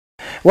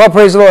Well,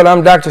 praise the Lord,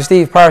 I'm Dr.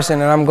 Steve Parson,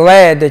 and I'm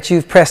glad that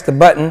you've pressed the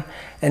button.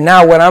 And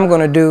now what I'm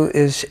going to do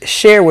is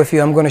share with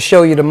you, I'm going to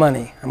show you the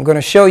money. I'm going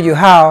to show you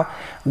how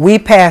we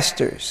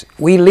pastors,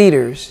 we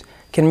leaders,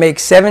 can make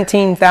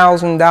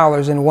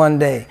 $17,000 in one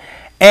day.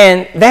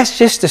 And that's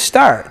just the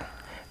start.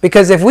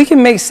 Because if we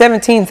can make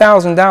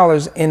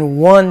 $17,000 in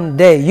one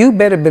day, you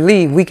better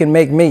believe we can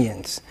make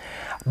millions.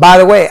 By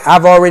the way,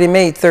 I've already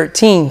made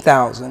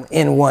 $13,000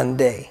 in one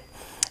day.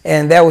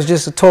 And that was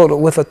just a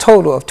total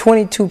of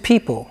 22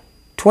 people.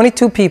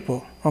 22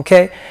 people,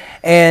 okay?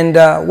 And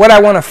what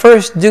I want to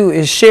first do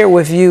is share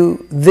with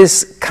you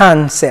this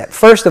concept.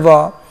 First of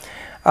all,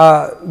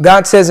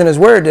 God says in his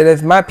word that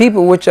if my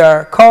people which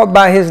are called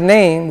by his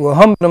name will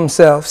humble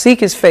themselves, seek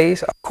his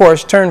face, of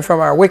course, turn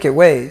from our wicked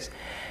ways,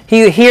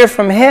 he'll hear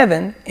from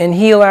heaven and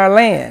heal our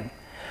land.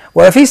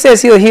 Well, if he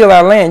says he'll heal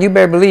our land, you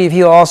better believe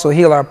he'll also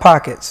heal our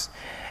pockets.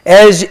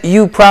 As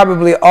you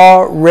probably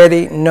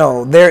already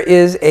know, there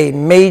is a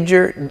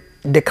major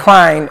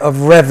decline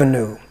of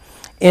revenue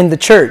in the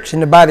church, in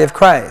the body of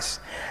Christ.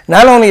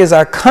 Not only is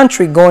our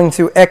country going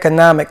through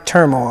economic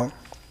turmoil,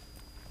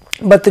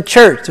 but the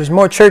church, there's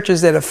more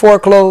churches that have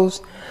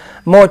foreclosed,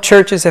 more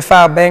churches have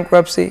filed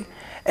bankruptcy.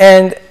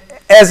 And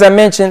as I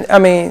mentioned,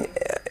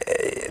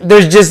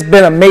 there's just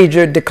been a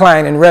major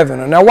decline in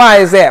revenue. Now, why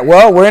is that?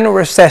 Well, we're in a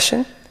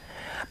recession,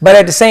 but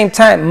at the same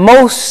time,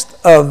 most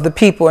of the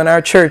people in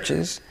our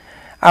churches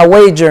are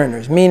wage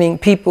earners, meaning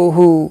people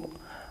who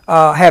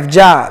have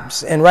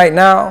jobs. And right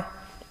now,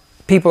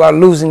 people are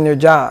losing their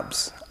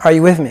jobs. Are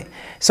you with me?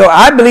 So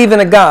I believe in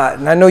a God,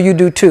 and I know you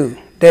do too,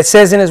 that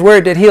says in his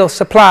word that he'll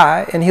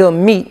supply and he'll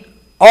meet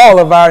all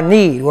of our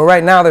need. Well,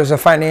 right now there's a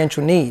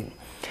financial need.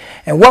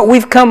 And what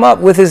we've come up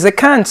with is a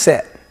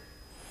concept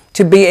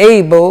to be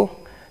able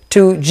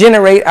to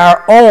generate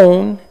our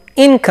own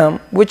income,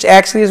 which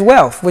actually is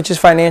wealth, which is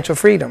financial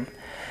freedom.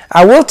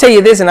 I will tell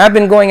you this, and I've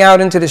been going out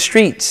into the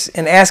streets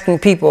and asking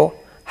people,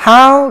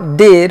 how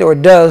did or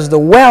does the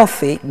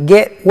wealthy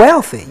get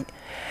wealthy?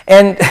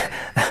 And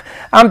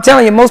I'm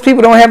telling you, most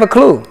people don't have a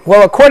clue.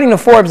 Well, according to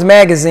Forbes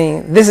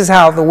magazine, this is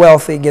how the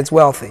wealthy gets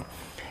wealthy.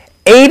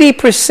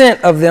 80%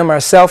 of them are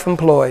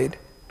self-employed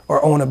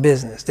or own a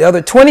business. The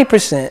other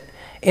 20%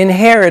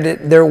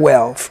 inherited their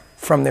wealth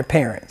from their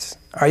parents.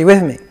 Are you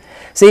with me?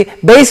 See,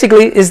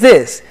 basically is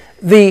this.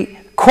 The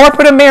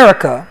corporate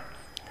America,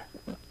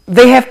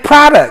 they have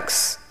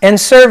products and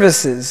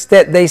services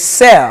that they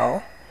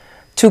sell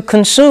to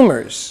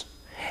consumers.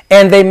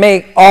 And they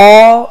make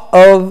all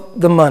of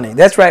the money.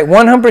 That's right,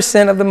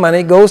 100% of the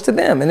money goes to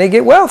them, and they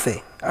get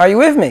wealthy. Are you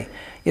with me?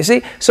 You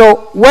see?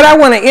 So what I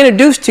want to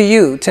introduce to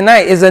you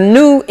tonight is a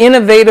new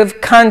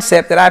innovative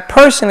concept that I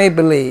personally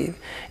believe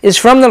is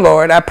from the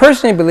Lord. I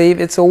personally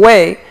believe it's a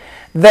way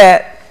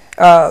that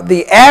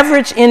the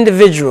average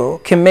individual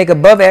can make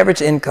above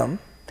average income,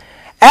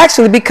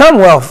 actually become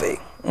wealthy,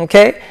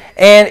 okay?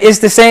 And it's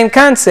the same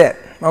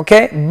concept,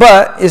 okay?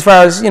 But as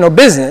far as,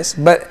 business,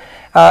 but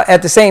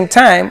at the same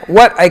time,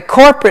 what a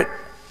corporate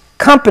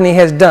company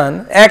has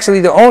done,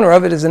 actually the owner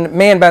of it is a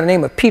man by the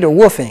name of Peter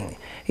Wolfing.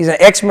 He's an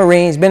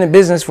ex-Marine. He's been in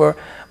business for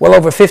well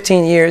over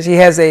 15 years. He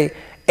has a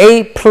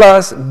A+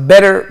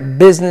 Better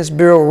Business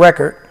Bureau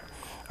record.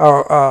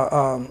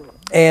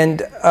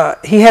 And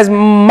he has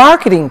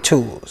marketing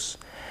tools.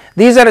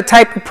 These are the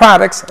type of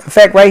products. In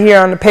fact, right here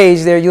on the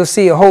page there, you'll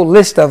see a whole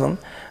list of them.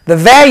 The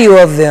value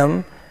of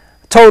them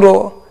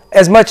total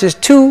as much as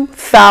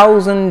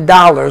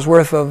 $2,000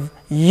 worth of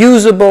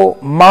usable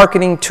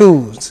marketing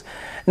tools.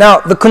 Now,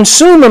 the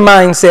consumer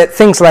mindset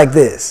thinks like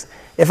this.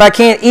 If I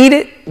can't eat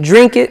it,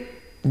 drink it,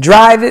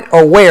 drive it,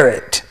 or wear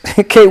it,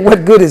 okay,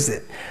 what good is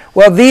it?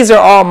 Well, these are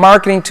all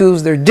marketing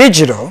tools. They're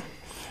digital.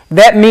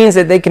 That means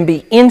that they can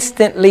be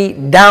instantly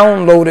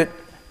downloaded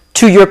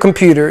to your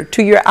computer,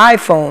 to your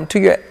iPhone, to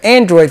your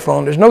Android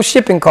phone. There's no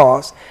shipping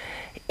costs.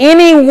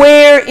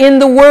 Anywhere in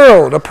the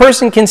world, a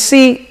person can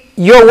see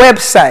your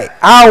website,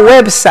 our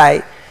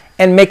website,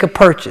 and make a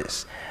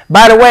purchase.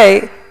 By the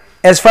way,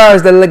 as far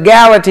as the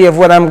legality of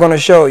what I'm going to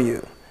show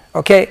you,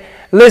 okay,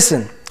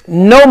 listen,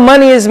 no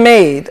money is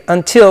made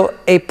until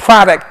a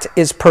product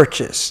is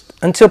purchased,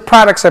 until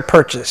products are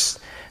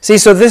purchased. See,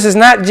 so this is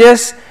not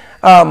just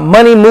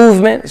money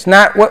movement. It's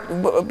not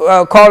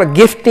what called a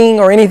gifting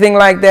or anything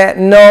like that.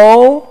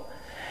 No,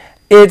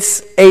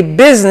 it's a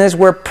business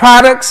where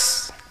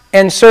products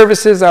and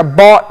services are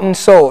bought and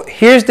sold.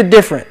 Here's the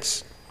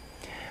difference.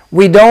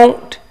 We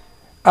don't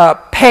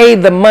pay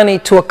the money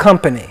to a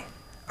company.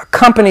 A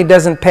company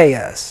doesn't pay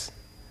us,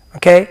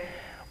 okay?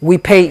 We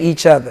pay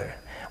each other.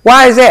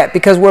 Why is that?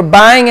 Because we're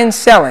buying and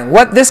selling.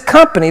 What this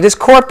company, this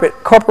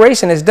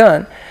corporation has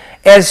done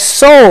is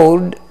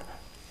sold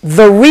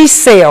the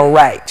resale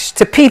rights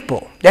to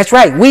people. That's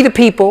right, we the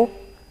people,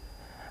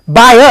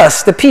 by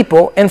us the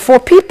people, and for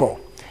people.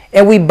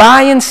 And we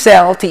buy and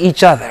sell to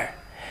each other.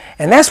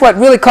 And that's what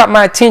really caught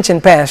my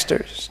attention,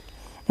 pastors,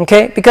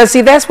 okay? Because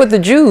see, that's what the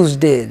Jews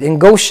did in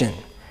Goshen.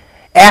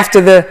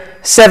 After the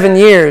 7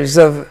 years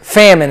of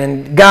famine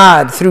and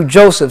God, through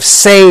Joseph,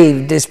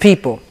 saved his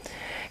people.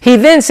 He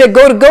then said,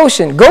 go to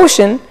Goshen.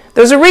 Goshen,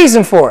 there's a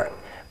reason for it.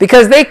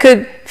 Because they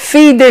could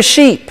feed their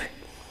sheep,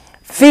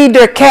 feed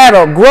their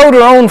cattle, grow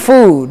their own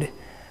food,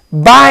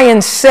 buy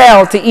and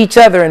sell to each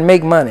other and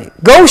make money.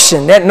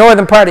 Goshen, that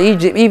northern part of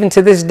Egypt, even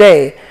to this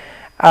day,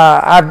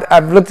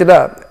 I've looked it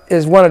up,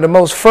 is one of the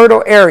most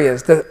fertile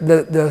areas.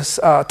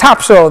 The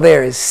topsoil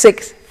there is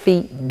 6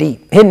 feet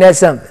deep. Isn't that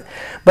something?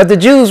 But the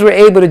Jews were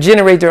able to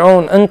generate their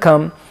own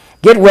income,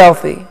 get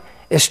wealthy,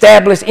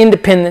 establish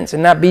independence,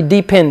 and not be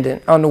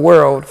dependent on the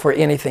world for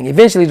anything.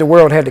 Eventually, the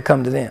world had to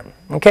come to them.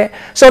 Okay?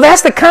 So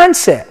that's the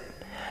concept.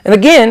 And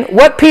again,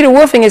 what Peter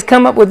Wolfing has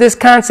come up with this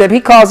concept,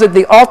 he calls it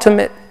the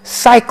ultimate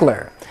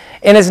cycler.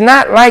 And it's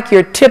not like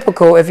your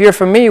typical, if you're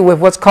familiar with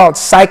what's called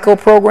cycle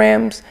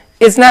programs,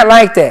 it's not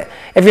like that.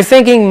 If you're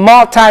thinking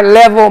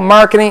multi-level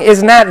marketing,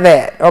 it's not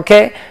that,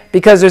 okay?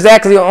 Because there's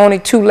actually only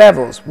 2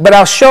 levels. But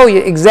I'll show you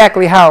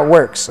exactly how it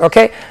works,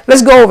 okay?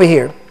 Let's go over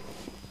here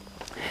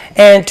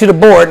and to the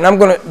board, and I'm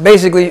going to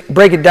basically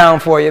break it down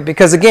for you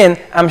because, again,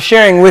 I'm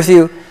sharing with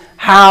you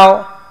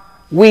how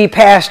we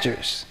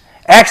pastors,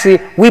 actually,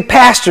 we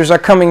pastors are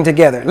coming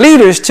together.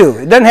 Leaders, too.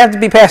 It doesn't have to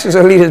be pastors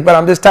or leaders, but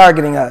I'm just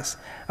targeting us,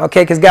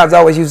 okay? Because God's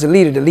always used a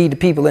leader to lead the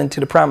people into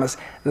the promised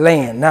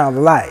land, now the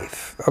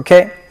life,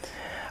 okay?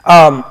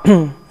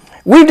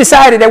 We've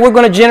decided that we're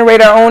going to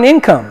generate our own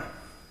income.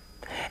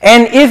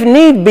 And if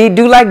need be,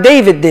 do like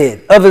David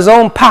did, of his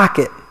own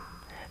pocket,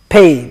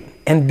 paid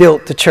and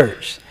built the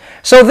church.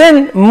 So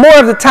then more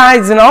of the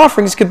tithes and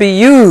offerings could be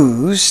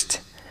used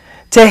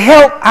to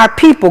help our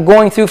people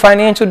going through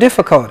financial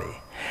difficulty.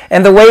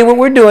 And the way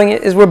we're doing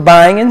it is we're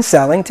buying and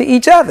selling to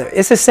each other.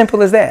 It's as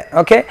simple as that,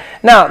 okay?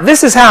 Now,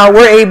 this is how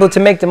we're able to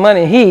make the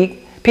money.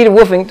 Peter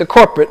Wolfing, the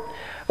corporate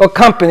or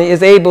company,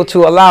 is able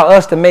to allow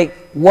us to make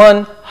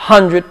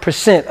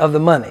 100% of the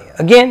money.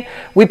 Again,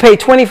 we pay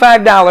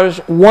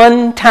 $25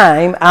 one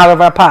time out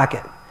of our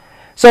pocket.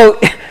 So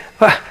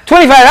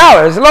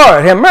 $25,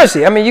 Lord have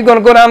mercy. I mean, you're going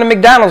to go down to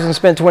McDonald's and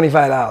spend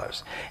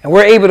 $25. And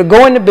we're able to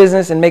go into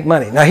business and make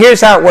money. Now, here's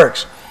how it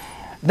works.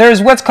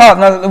 There's what's called,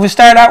 now we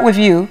start out with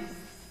you.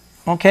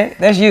 Okay,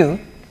 that's you.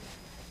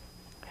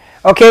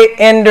 Okay,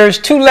 and there's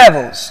 2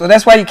 levels. So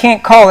that's why you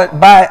can't call it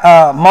by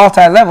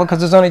multi-level, because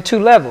there's only 2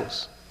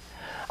 levels.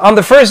 On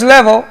the first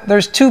level,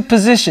 there's 2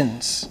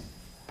 positions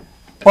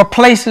or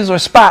places or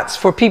spots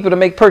for people to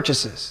make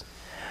purchases.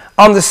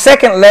 On the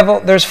second level,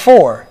 there's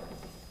 4.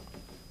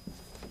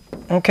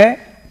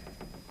 Okay?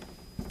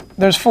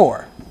 There's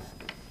 4.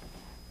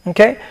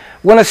 Okay?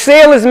 When a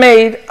sale is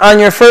made on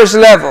your first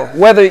level,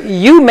 whether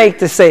you make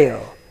the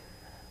sale,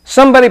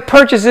 somebody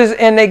purchases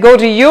and they go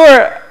to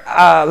your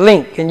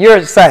link in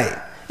your site,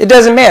 it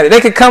doesn't matter.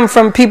 They could come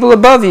from people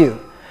above you.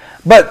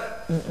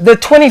 But the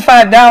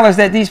 $25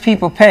 that these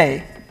people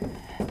pay,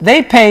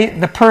 they pay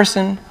the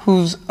person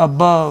who's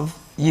above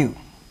you.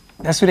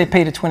 That's who they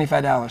pay the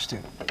 $25 to.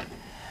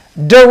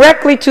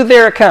 Directly to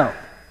their account.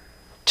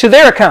 To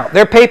their account.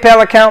 Their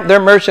PayPal account, their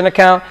merchant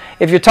account.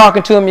 If you're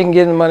talking to them, you can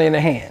give them money in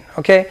their hand.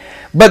 Okay?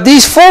 But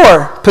these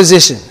 4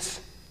 positions,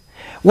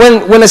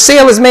 when a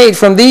sale is made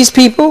from these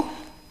people,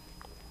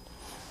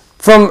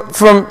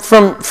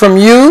 from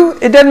you,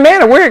 it doesn't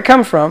matter where it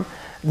comes from,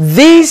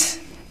 these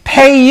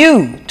pay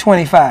you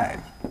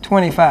 25,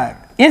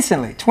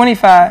 instantly,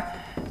 25.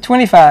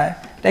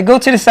 They go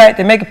to the site,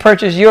 they make a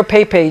purchase, your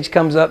pay page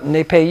comes up and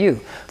they pay you.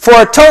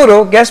 For a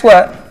total, guess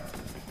what?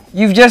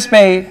 You've just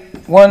made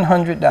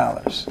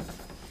 $100.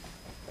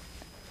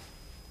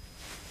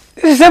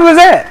 It's as simple as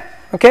that,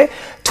 okay?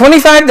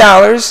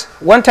 $25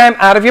 one time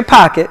out of your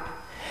pocket,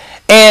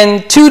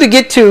 and 2 to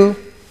get 2,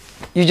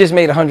 you just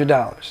made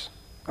 $100,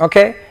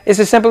 okay? It's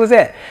as simple as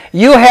that.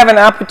 You'll have an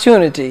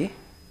opportunity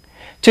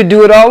to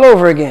do it all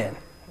over again,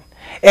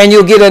 and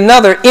you'll get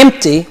another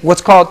empty,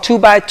 what's called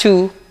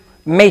 2x2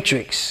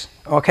 matrix,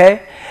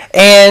 okay?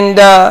 And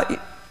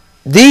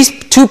these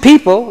 2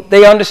 people,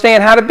 they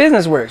understand how the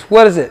business works.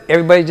 What is it?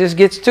 Everybody just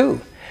gets 2.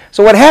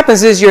 So what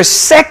happens is your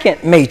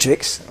second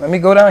matrix, let me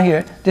go down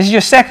here. This is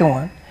your second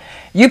one.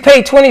 You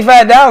pay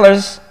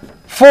 $25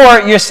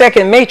 for your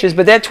second matrix,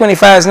 but that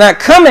 $25 is not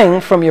coming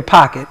from your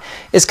pocket.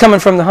 It's coming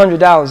from the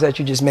 $100 that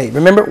you just made.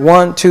 Remember?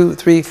 1, 2,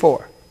 3,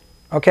 4.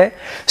 Okay?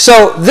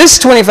 So this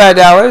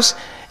 $25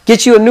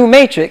 gets you a new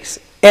matrix,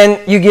 and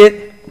you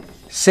get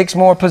 6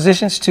 more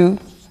positions, 2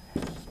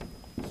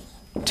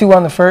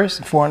 on the first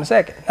and 4 on the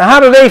second. Now, how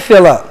do they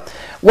fill up?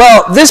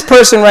 Well, this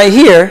person right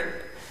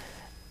here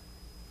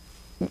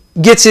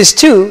gets his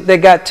 2 that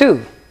got 2.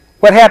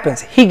 What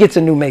happens? He gets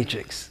a new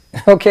matrix.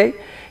 Okay?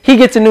 He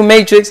gets a new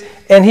matrix,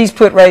 and he's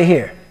put right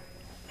here.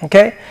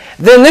 Okay?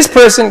 Then this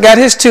person got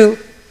his 2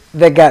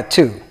 that got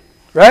 2.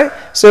 Right?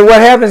 So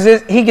what happens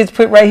is he gets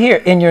put right here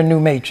in your new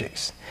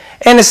matrix.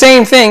 And the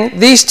same thing,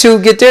 these 2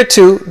 get their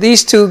 2,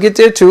 these 2 get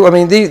their 2. I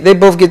mean, they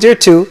both get their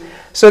 2.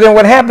 So then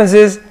what happens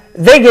is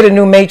they get a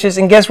new matrix,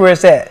 and guess where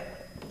it's at?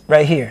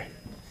 Right here.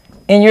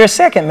 In your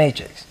second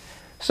matrix.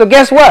 So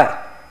guess what?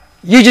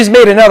 You just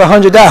made another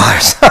 $100.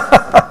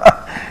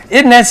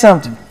 Isn't that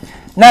something?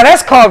 Now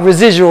that's called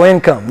residual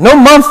income. No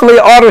monthly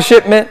auto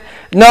shipment.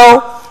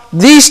 No.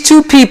 These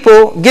 2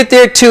 people get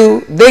their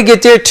 2, they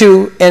get their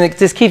 2, and it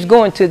just keeps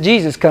going till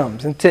Jesus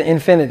comes, into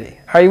infinity.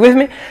 Are you with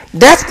me?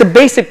 That's the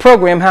basic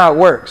program, how it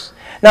works.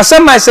 Now,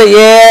 some might say,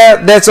 yeah,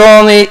 that's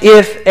only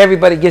if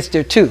everybody gets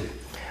there too.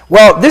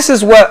 Well, this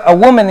is what a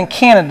woman in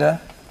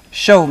Canada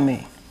showed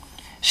me.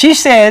 She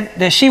said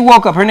that she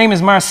woke up. Her name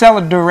is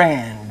Marcella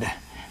Durand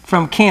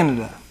from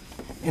Canada.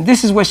 And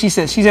this is what she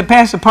said. She said,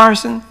 Pastor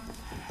Parson,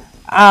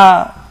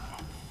 I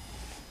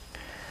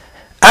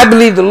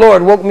believe the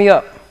Lord woke me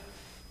up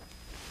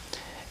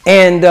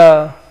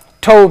and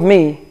told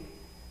me,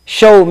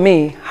 showed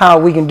me how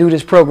we can do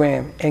this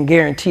program and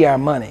guarantee our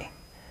money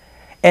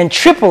and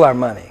triple our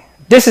money.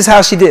 This is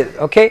how she did it,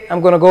 okay?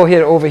 I'm going to go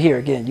here over here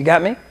again. You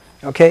got me?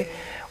 Okay?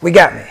 We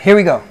got me. Here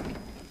we go.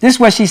 This is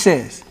what she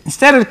says.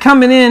 Instead of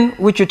coming in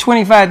with your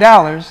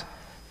 $25,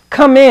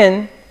 come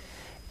in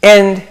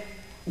and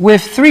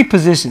with 3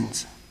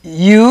 positions.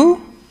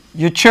 You,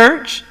 your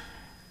church,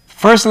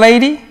 first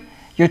lady,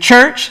 your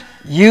church,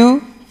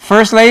 you,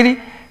 first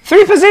lady,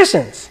 3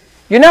 positions.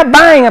 You're not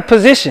buying a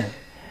position.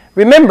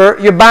 Remember,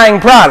 you're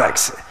buying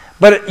products,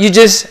 but you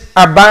just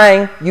are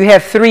buying, you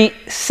have 3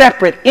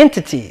 separate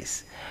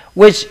entities,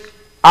 which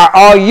are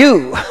all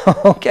you,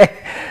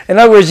 okay? In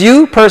other words,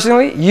 you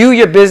personally, you,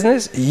 your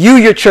business, you,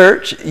 your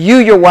church, you,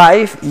 your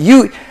wife,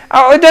 you,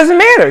 oh, it doesn't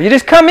matter. You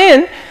just come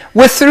in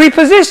with 3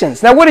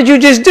 positions. Now, what did you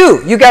just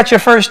do? You got your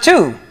first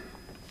 2.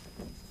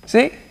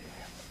 See?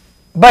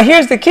 But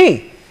here's the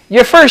key.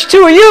 Your first 2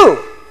 are you.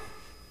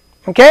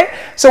 Okay?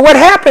 So what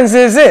happens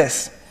is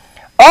this.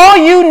 All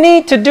you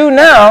need to do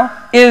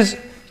now is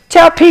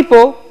tell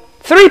people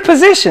 3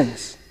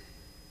 positions.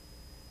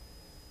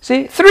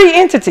 See, 3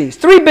 entities,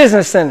 3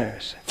 business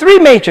centers, 3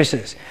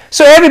 matrices.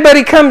 So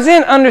everybody comes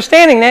in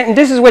understanding that, and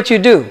this is what you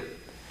do.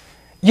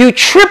 You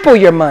triple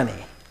your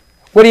money.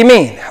 What do you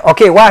mean?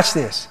 Okay, watch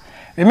this.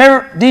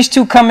 Remember, these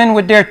 2 come in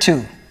with their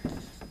 2.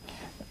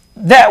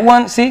 That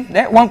one, see,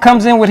 that one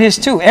comes in with his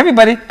 2.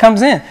 Everybody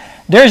comes in.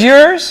 There's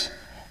yours.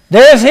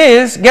 There's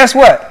his. Guess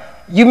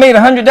what? You made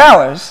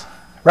 $100,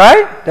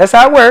 right? That's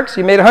how it works.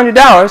 You made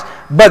 $100,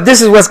 but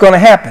this is what's going to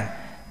happen.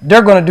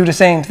 They're going to do the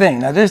same thing.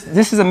 Now,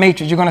 this is a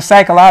matrix. You're going to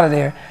cycle out of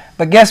there.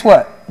 But guess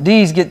what?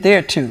 These get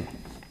their 2.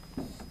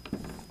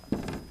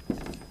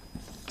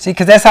 See,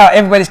 because that's how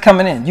everybody's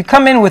coming in. You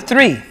come in with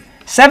 3,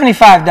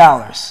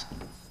 $75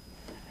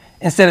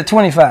 instead of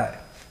 $25.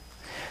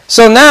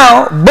 So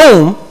now,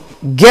 boom,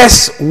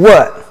 guess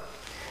what?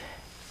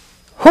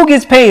 Who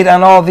gets paid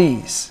on all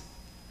these?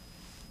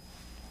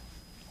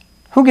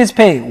 Who gets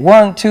paid?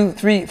 1, 2,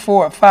 3,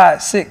 4,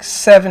 5, 6,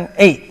 7,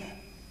 8.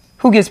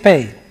 Who gets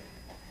paid?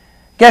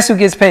 Guess who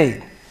gets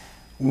paid?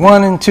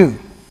 1 and 2.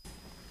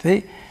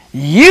 See?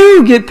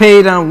 You get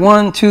paid on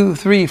 1, 2,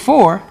 3,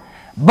 4,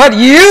 but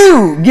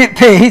you get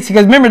paid,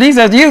 because remember, these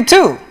are you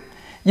too.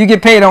 You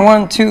get paid on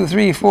 1, 2,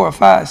 3, 4,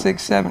 5,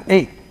 6, 7,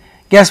 8.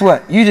 Guess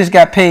what? You just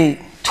got paid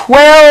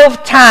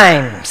 12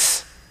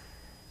 times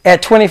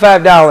at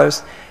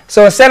 $25.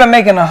 So instead of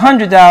making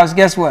 $100,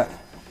 guess what?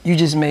 You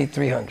just made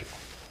 $300.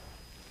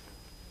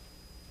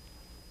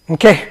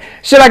 Okay,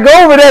 should I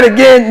go over that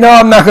again? No,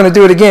 I'm not going to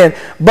do it again.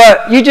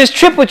 But you just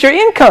tripled your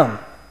income.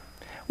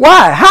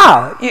 Why?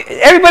 How?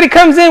 Everybody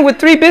comes in with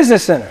 3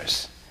 business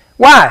centers.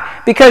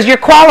 Why? Because you're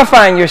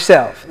qualifying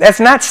yourself. That's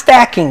not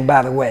stacking,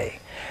 by the way.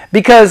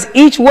 Because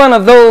each one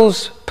of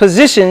those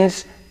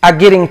positions are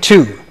getting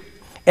 2.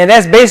 And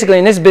that's basically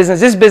in this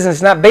business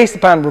is not based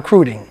upon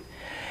recruiting.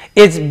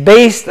 It's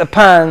based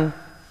upon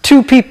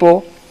 2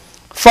 people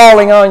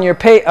falling on your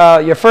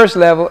first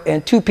level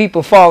and 2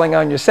 people falling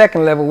on your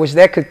second level, which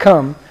that could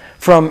come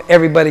from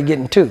everybody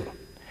getting 2.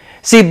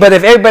 See, but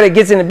if everybody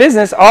gets in the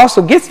business,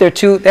 also gets their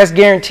 2, that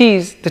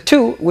guarantees the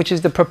 2, which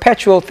is the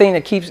perpetual thing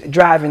that keeps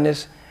driving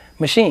this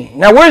machine.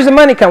 Now, where's the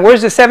money come?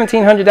 Where's the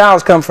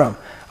 $1,700 come from?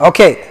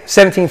 Okay,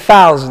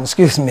 17,000,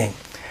 excuse me.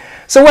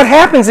 So what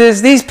happens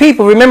is these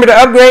people, remember the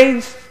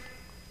upgrades?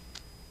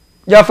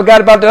 Y'all forgot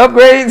about the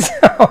upgrades?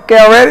 Okay,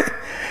 already?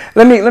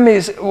 Let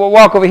me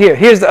walk over here.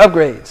 Here's the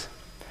upgrades.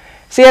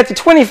 See, at the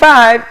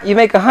 25, you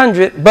make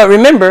 100, but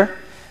remember,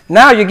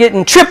 now you're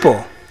getting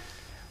triple.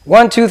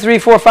 1, 2, 3,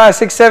 4, 5,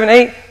 6, 7,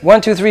 8.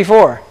 1, 2, 3,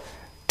 4.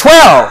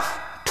 12.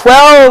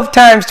 12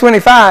 times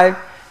 25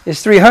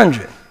 is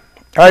 300.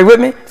 Are you with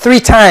me? 3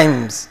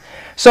 times.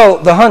 So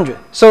the 100.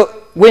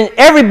 So when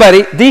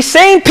everybody, these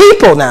same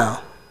people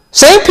now,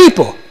 same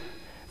people.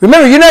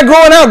 Remember, you're not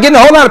going out getting a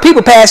whole lot of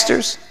people,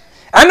 pastors.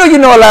 I know you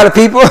know a lot of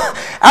people.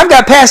 I've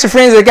got pastor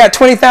friends that got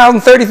 20,000,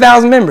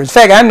 30,000 members. In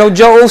fact, I know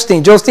Joe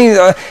Osteen. Joe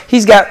Osteen,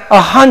 he's got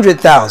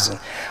 100,000.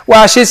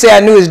 Well, I should say I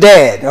knew his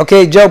dad.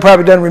 Okay, Joe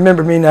probably doesn't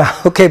remember me now.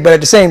 Okay, but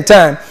at the same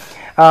time,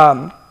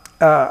 I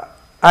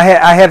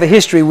have a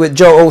history with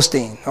Joe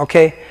Osteen.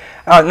 Okay,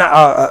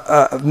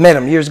 met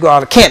him years ago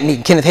at a camp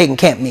meeting, Kenneth Hagin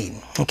camp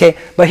meeting. Okay,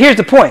 but here's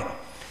the point: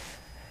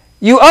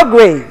 you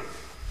upgrade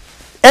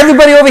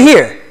everybody over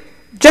here.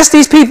 Just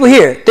these people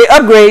here, they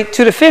upgrade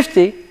to the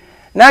 50.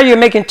 Now you're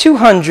making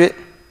 200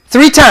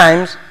 3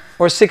 times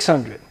or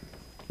 600.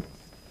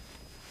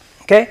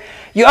 Okay?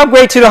 You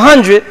upgrade to the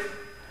 100,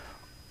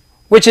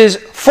 which is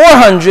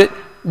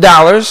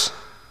 $400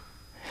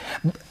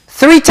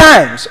 3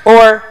 times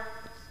or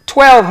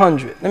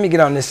 1,200. Let me get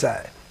on this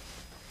side.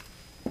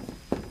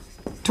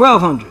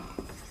 $1,200.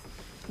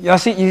 Y'all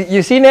see,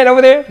 you seen that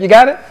over there? You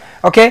got it?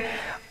 Okay.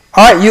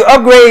 All right, you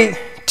upgrade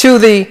to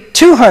the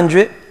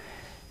 200,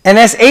 and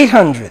that's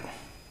 800,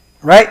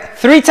 right?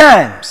 3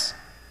 times,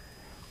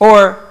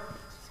 or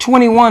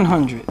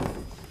 2,100.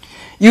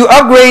 You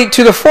upgrade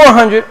to the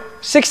 400,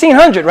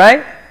 1,600,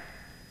 right?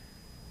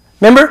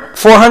 Remember?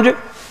 400,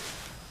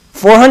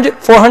 400,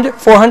 400,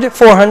 400,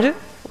 400,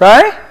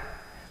 right?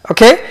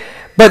 Okay.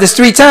 But it's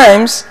 3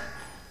 times.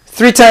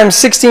 3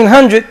 times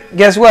 1,600,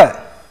 guess what?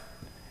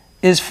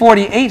 Is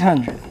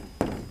 4,800.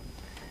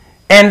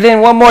 And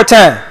then one more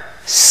time.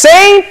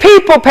 Same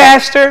people,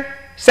 Pastor.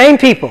 Same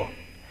people.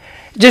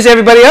 Just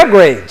everybody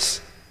upgrades.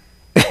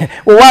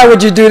 Well, why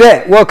would you do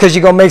that? Well, because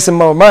you're going to make some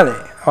more money.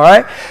 All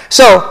right?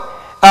 So,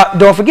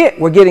 don't forget,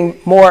 we're getting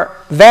more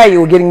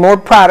value. We're getting more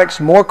products,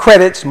 more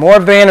credits, more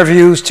van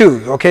reviews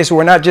too. Okay? So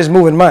we're not just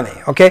moving money.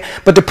 Okay?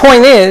 But the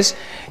point is,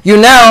 you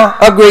now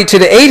upgrade to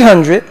the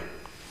 800.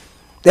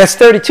 That's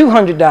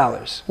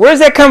 $3,200. Where does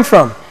that come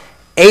from?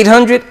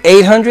 800,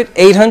 800,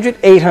 800,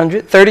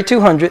 800,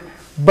 3,200,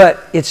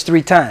 but it's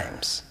 3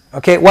 times.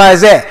 Okay, why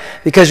is that?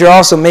 Because you're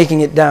also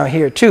making it down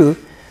here too.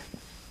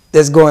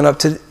 That's going up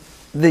to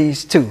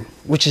these 2,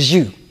 which is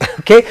you.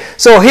 Okay,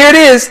 so here it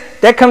is.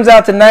 That comes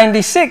out to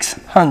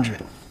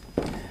 9,600.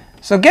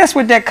 So guess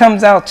what that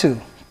comes out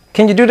to?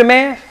 Can you do the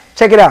math?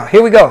 Check it out.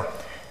 Here we go.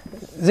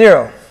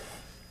 0,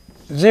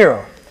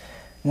 0,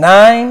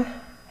 9,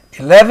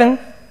 11,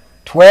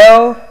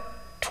 12,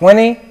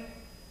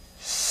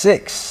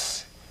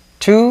 26,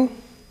 2,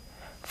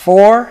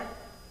 4,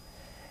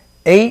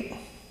 8,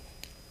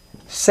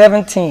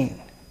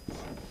 17.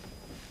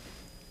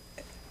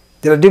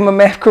 Did I do my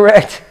math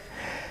correct?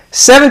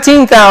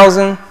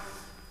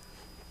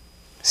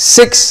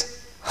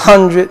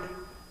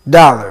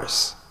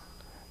 $17,600.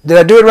 Did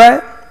I do it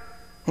right?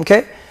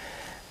 Okay.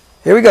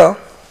 Here we go.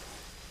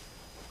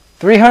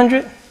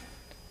 300,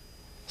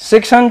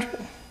 600,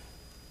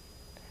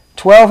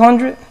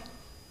 1,200.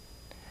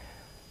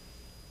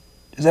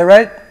 Is that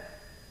right?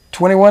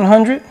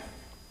 2,100,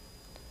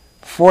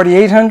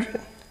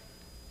 4,800,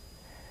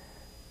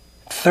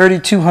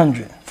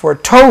 3,200 for a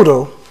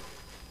total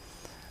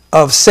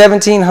of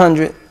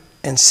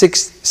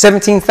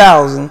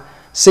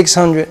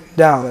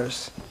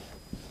 $17,600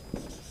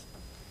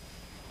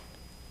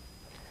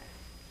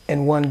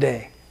 in one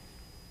day.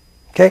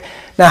 Okay?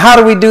 Now, how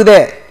do we do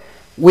that?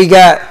 We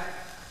got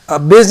a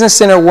business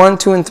center 1,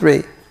 2, and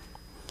 3.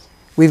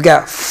 We've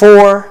got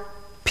 4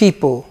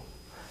 people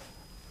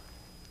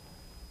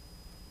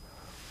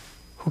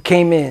who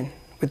came in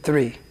with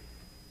 3.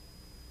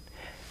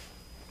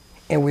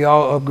 And we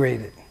all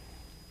upgraded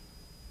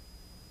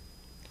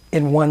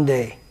in one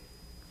day.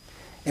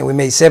 And we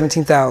made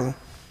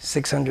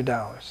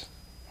 $17,600.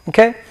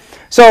 Okay?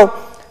 So,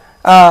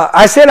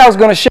 I said I was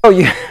going to show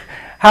you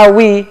how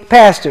we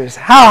pastors,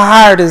 how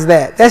hard is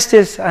that? That's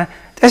just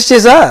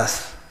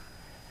us.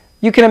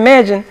 You can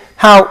imagine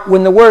how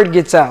when the word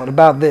gets out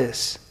about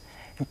this,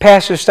 and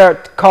pastors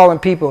start calling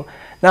people.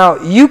 Now,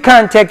 you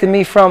contacted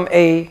me from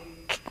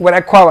what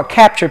I call a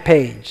capture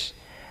page.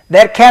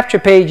 That capture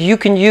page you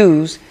can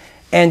use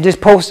and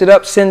just post it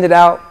up, send it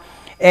out.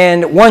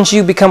 And once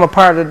you become a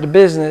part of the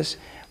business,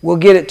 we'll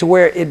get it to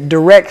where it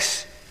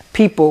directs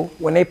people.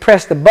 When they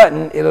press the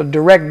button, it'll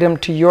direct them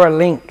to your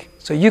link.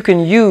 So you can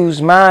use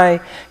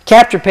my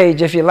capture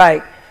page if you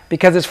like,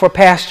 because it's for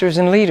pastors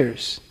and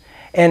leaders.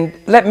 And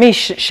let me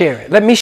share it. Let me